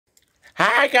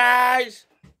Hi guys,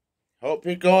 hope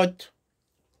you're good.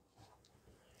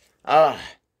 I'm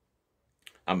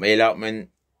allotment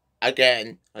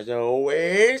again, as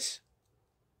always.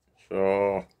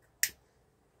 So,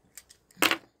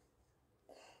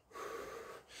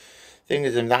 thing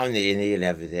is, I'm down here nearly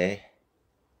every day.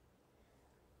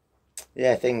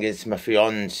 Yeah, thing is, my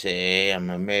fiance and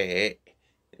my mate,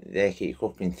 they keep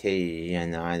cooking tea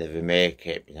and I never make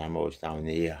it because I'm always down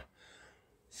here.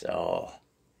 So,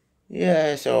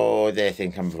 yeah, so they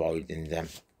think I'm avoiding them.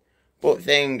 But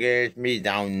thing is, me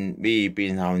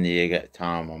being down here, get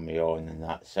time on my own and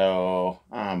that, so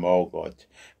I'm all good.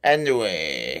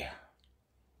 Anyway,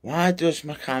 why does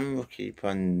my camera keep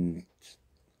on?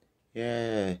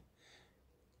 Yeah,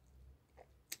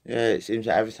 it seems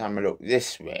like every time I look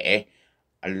this way,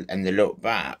 and they look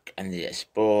back, and the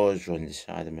exposure on the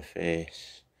side of my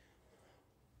face.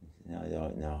 I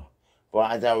don't know.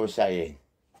 But as I was saying,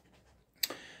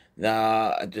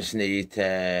 that I just need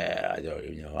to, I don't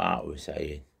even know what I was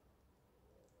saying.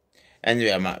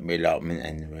 Anyway, I'm at my allotment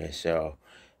anyway, so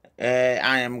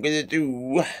I am going to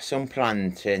do some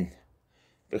planting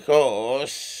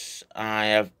because I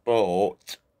have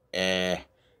bought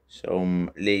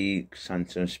some leeks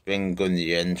and some spring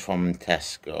onions from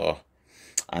Tesco,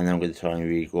 and I'm going to try and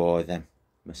regrow them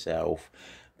myself.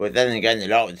 But then again, a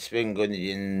lot of the spring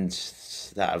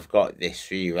onions that I've got this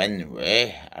year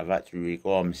anyway, I've had to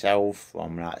regrow myself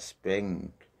from that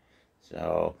spring.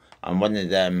 So, and one of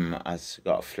them has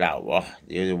got a flower,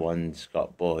 the other one's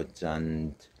got buds,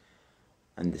 and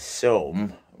there's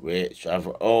some which I've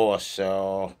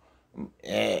also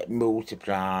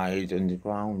multiplied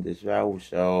underground as well.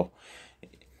 So,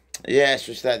 yeah, it's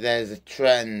just that there's a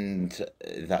trend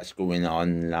that's going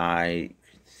on, like,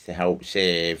 to help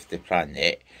save the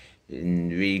planet,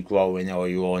 in regrowing all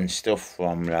your own stuff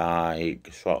from, like,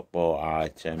 shop bought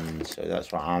items. So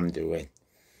that's what I'm doing.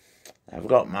 I've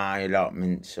got my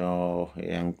allotment, so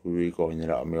yeah, I'm regrowing a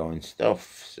lot of my own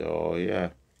stuff, so yeah.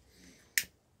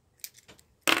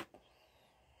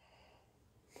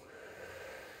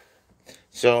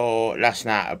 So last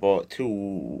night I bought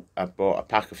a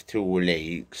pack of 2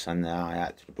 leeks, and I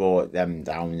actually brought them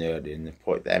down early and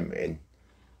put them in.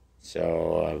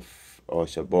 So I've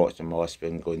also bought some more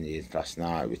spring onions last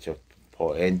night, which I've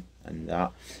put in, and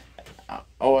that.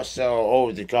 Also,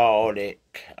 all the garlic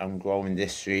I'm growing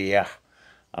this year,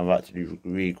 I've actually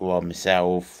regrown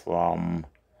myself from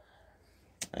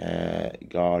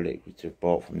garlic which I've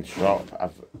bought from the shop.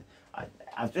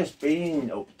 I've just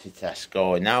been up to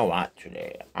Tesco now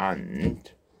actually, and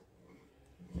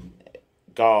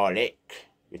garlic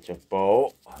which I've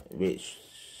bought, which,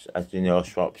 as you know,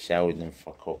 shops sell them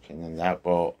for cooking and that,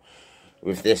 but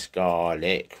with this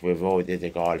garlic, with all the other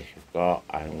garlic I've got,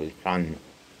 and with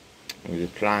the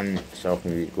plant so I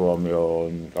can grow my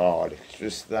own garlic. It's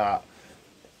just that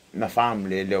my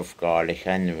family love garlic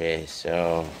anyway,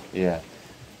 so yeah.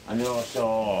 And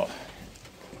also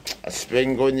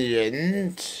spring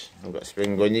onions. I've got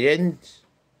spring onions.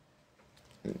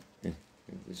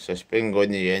 So spring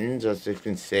onions, as you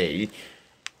can see,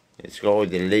 it's got all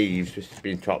the leaves which have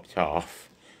been chopped off,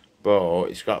 but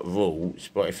it's got roots.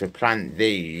 But if I plant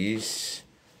these,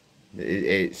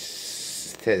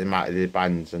 it's take them out of the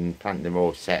bands and plant them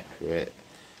all separate,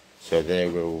 so they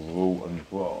will root and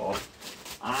grow.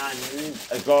 And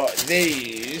I got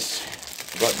these,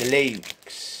 got the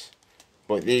leeks,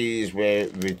 but these were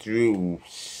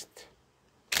reduced.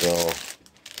 So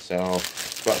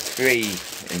I've got 3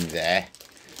 in there.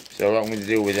 So what I'm going to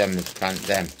do with them is plant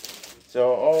them.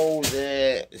 So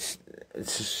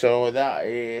so that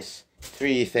is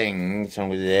 3 things I'm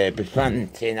going to be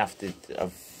planting after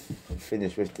I've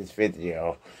finished with this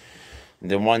video. And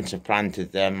then once I've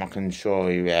planted them, I can show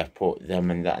you where I put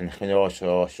them and that, and I can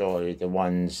also show you the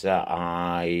ones that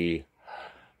I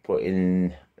put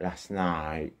in last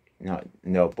night.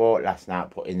 Bought last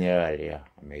night, put in earlier.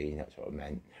 I mean, that's what I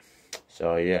meant.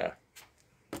 So yeah.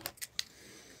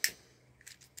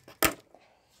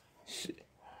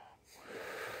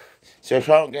 So if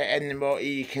I don't get any more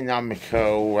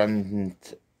economical and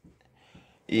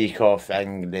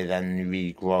eco-friendly than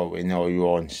regrowing all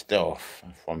your own stuff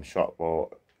from shop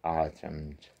bought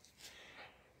items.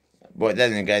 But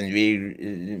then again,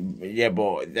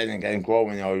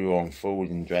 growing all your own food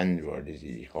in general is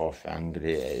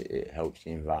eco-friendly. It helps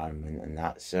the environment and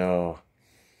that, so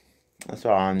that's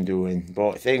what I'm doing.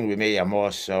 But the thing with me, I'm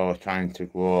also trying to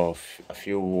grow a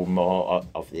few more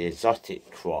of the exotic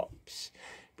crops.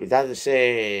 But as I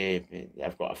say,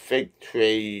 I've got a fig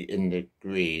tree in the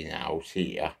greenhouse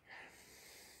here.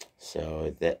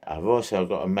 So I've also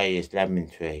got a Mayer's lemon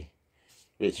tree,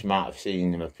 which you might have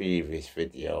seen in my previous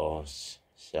videos.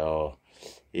 So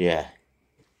yeah,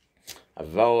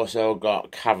 I've also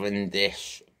got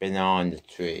Cavendish banana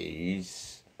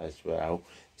trees as well.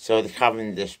 So the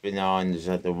Cavendish bananas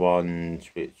are the ones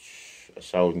which are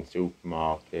sold in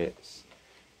supermarkets.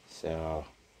 So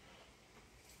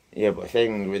yeah, but the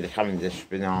thing with the Cavendish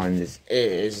bananas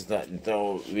is that they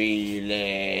don't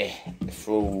really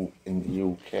fruit in the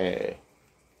UK.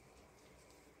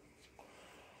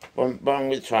 But I'm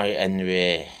going to try it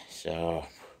anyway. So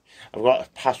I've got a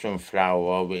passion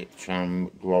flower which I'm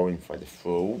growing for the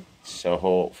fruit. So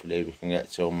hopefully we can get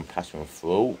some passion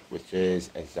fruit, which is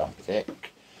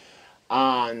exotic.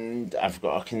 And I've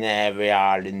got a Canary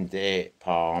Island date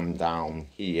palm down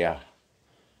here.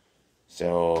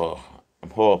 So I'm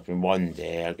hoping one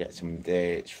day I'll get some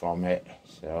dates from it.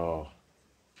 So,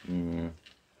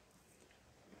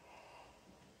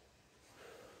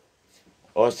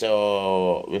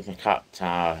 Also with my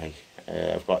cacti,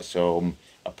 I've got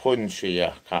a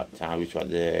Punchia cacti, which are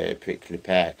the prickly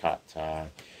pear cacti.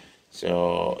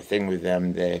 So the thing with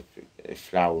them, they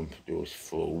flower and produce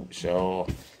fruit. So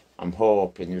I'm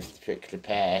hoping with the prickly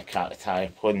pear cacti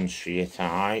Punchia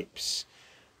types,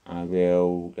 I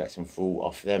will get some fruit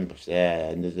off them because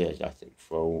they're another exotic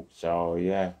fruit. So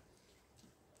yeah.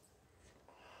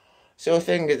 So the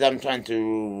thing is, I'm trying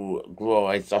to grow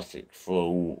exotic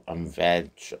fruit and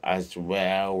veg as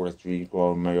well as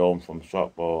regrowing my own from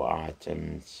shop bought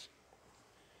items.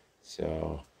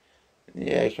 So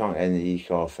yeah, you can't get any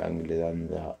eco-friendly than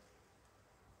that.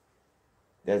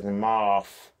 There's a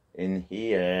moth in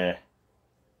here.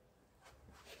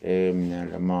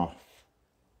 There's a moth.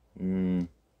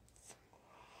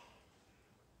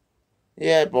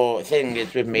 Yeah, but the thing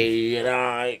is with me,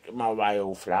 like my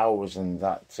wildflowers and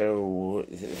that too.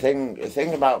 The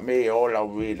thing about me, all I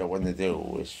really want to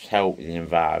do is help the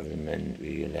environment,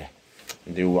 really,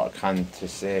 and do what I can to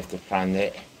save the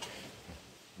planet,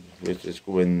 which is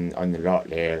going on a lot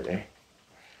lately.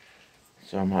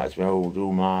 So I might as well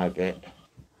do my bit.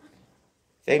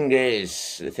 The thing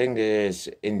is,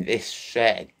 in this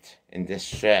shed,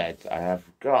 I've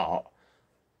got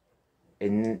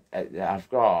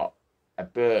a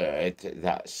bird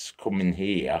that's coming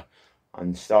here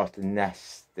and started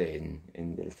nesting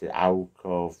in the little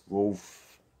alcove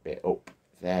roof bit up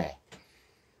there.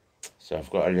 So I've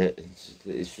got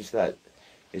it's just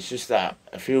that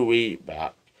a few weeks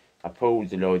back I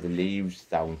pulled a load of leaves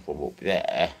down from up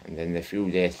there, and then a few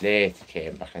days later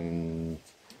came back and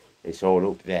it's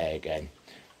all up there again.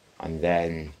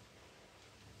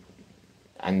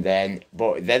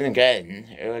 But then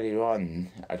again, earlier on,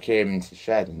 I came into the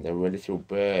shed and there were a little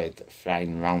bird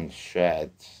flying around the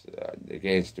shed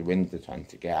against the window trying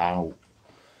to get out.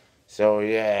 So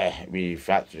yeah, we've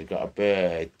actually got a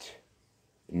bird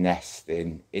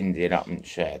nesting in the allotment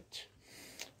shed.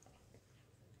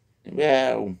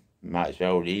 Well, might as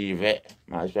well leave it.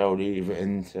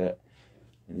 Into at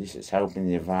least it's helping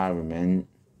the environment.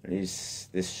 At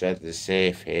least this shed is a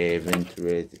safe haven to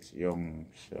raise its young.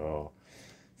 So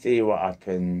see what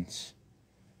happens.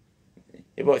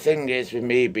 Yeah, but the thing is, with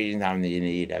me being down the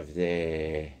need every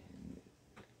day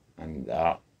and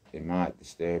that, it might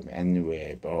disturb me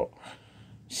anyway, but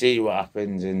see what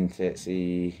happens and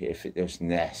see if it does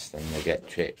nest and they get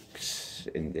tricks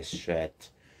in this shed.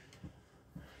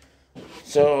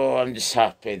 So I'm just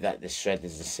happy that this shed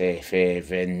is a safe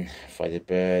haven for the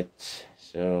birds.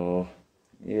 So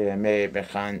yeah, maybe I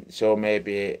can't. So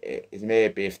maybe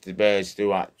if the birds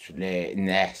do actually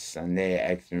nest and lay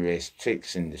eggs and raise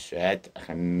chicks in the shed, I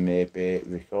can maybe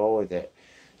record it.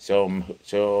 So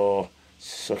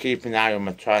keep an eye on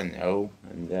my channel,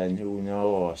 and then who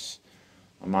knows,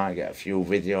 I might get a few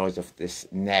videos of this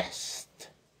nest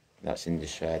that's in the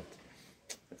shed,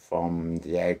 from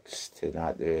the eggs to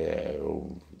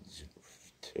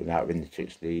when the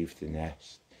chicks leave the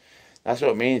nest. That's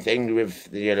what main thing with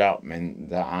the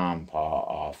allotment that I'm part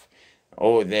of.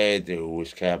 All they do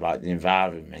is care about the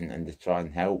environment and they try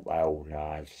and help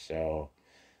wildlife. So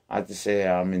I have to say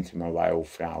I'm into my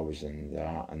wildflowers and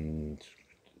that and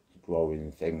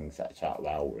growing things that attract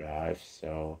wildlife.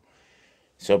 So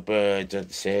birds are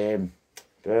the same.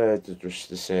 Birds are just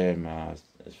the same as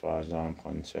far as I'm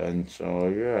concerned. So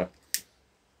yeah.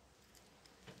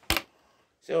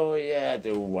 So yeah, I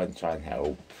do want to try and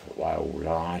help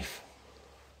wildlife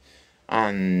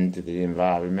and the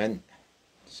environment.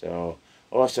 So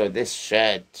also this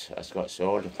shed has got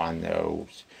solar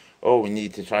panels. All we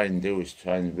need to try and do is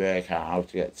try and work out how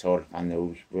to get solar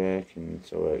panels working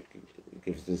so it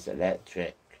gives us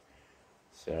electric.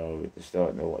 So we just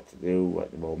don't know what to do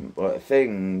at the moment. But I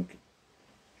think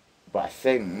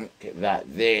that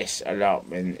this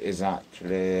allotment is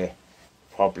actually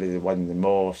probably one of the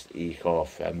most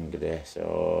eco-friendly,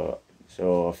 so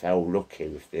I felt lucky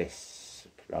with this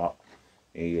plot,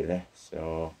 really.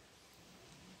 So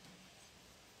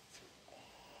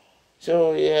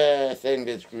yeah, I think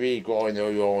it's regrowing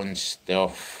your own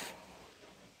stuff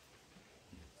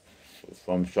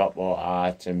from shop bought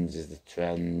items is the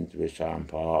trend, which I'm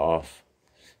part of.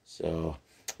 So,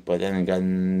 but then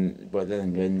again,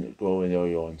 growing all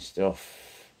your own stuff,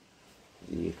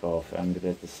 the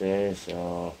eco-friendly to say.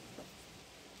 So,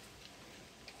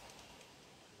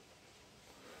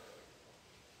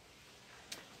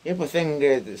 yeah, but thing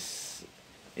is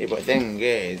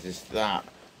that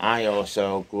I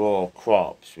also grow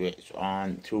crops which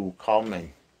aren't too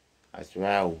common as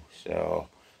well. So,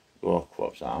 grow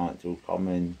crops that aren't too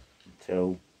common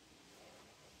too.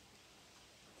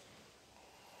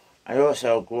 I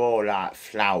also grow like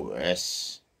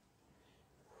flowers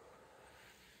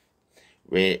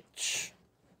which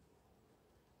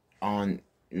aren't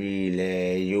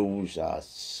really used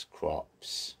as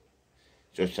crops,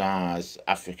 such as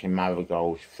African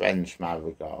marigolds, French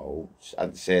marigolds.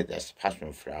 I'd say there's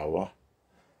passion flower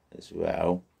as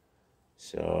well.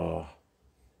 So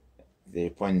the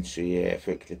punchy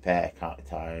prickly pear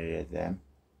cacti are them.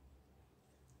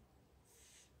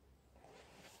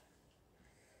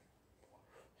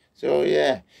 So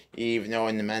yeah, even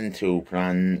ornamental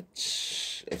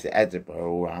plants, if they're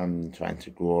edible, I'm trying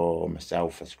to grow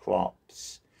myself as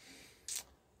crops.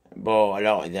 But a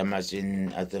lot of them, as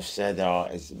I've said, are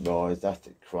as more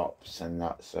exotic crops and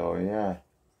that. So yeah.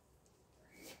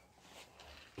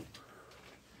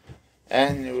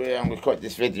 Anyway, I'm gonna cut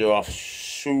this video off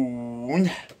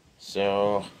soon.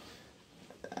 So,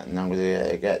 and I'm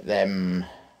gonna get them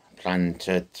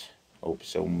planted up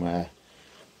somewhere.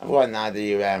 I've got an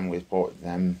idea where I'm going to put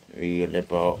them, really,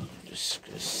 but just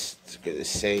got to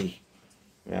see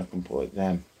where I can put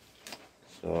them.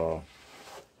 So,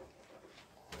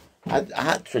 I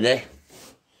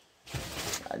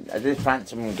did plant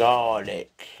some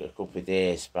garlic a couple of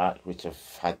days back, which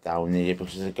I've had down here,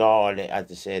 because the garlic,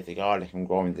 as I said, the garlic I'm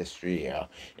growing this year,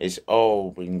 it's all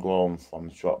been grown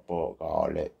from shop bought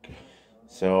garlic.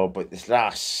 So, but this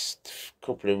last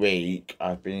couple of weeks,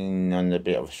 I've been on a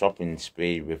bit of a shopping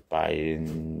spree with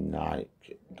buying,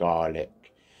 like,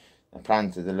 garlic. I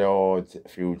planted a load a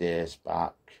few days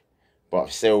back, but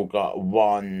I've still got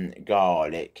one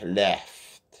garlic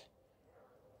left,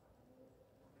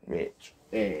 which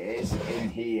is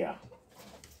in here.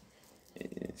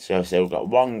 So I've still got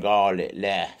one garlic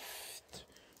left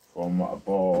from what I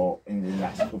bought in the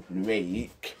last couple of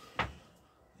weeks.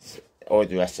 All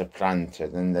the rest are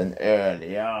planted, and then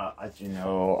earlier, as you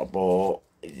know, I bought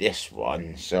this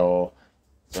one, so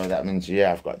that means,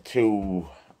 yeah, I've got two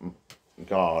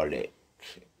garlic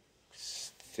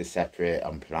to separate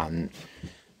and plant,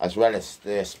 as well as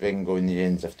the spring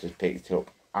onions I've just picked up,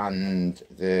 and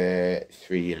the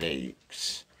 3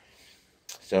 leeks.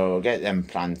 So I'll get them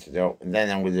planted up, and then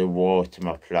I'm going to water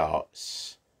my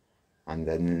plots, and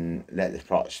then let the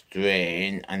plots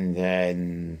drain, and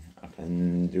then I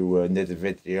can do another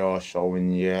video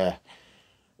showing you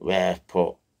where I've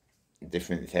put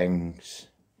different things.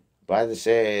 But as I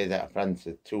say, that I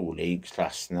planted 2 leeks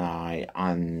last night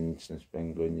and some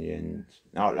spring onions.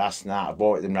 Not last night, I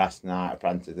bought them last night, I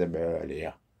planted them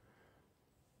earlier.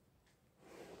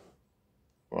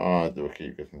 Why do I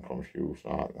keep getting confused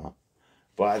like that?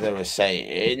 But as I was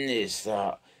saying is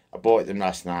that I bought them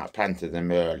last night, planted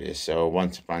them earlier, so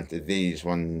once I planted these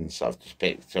ones I've just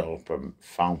picked up and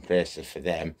found places for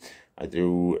them, I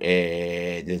do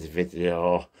there's a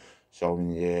video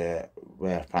showing you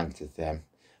where I planted them.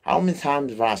 How many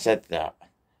times have I said that?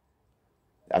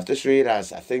 I've just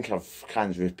realised I think I've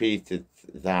kind of repeated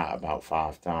that about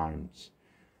 5 times.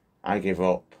 I give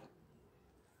up.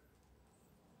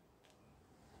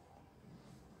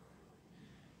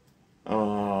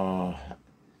 Oh,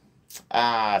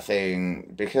 I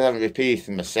think because I'm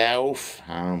repeating myself,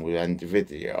 I'm going to end the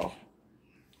video.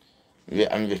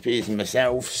 I'm repeating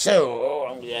myself, so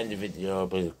I'm going to end the video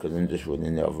because I'm just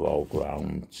running over all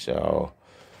ground. So,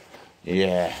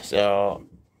 yeah, so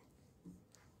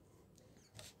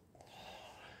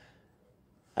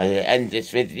I end this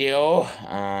video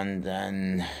and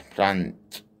then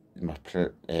plant my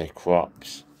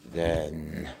crops,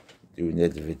 then do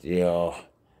another video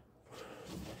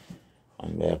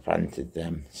on where I planted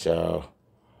them. So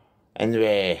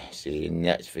anyway, see you in the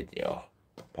next video.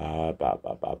 Bye bye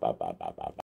bye bye bye bye bye bye.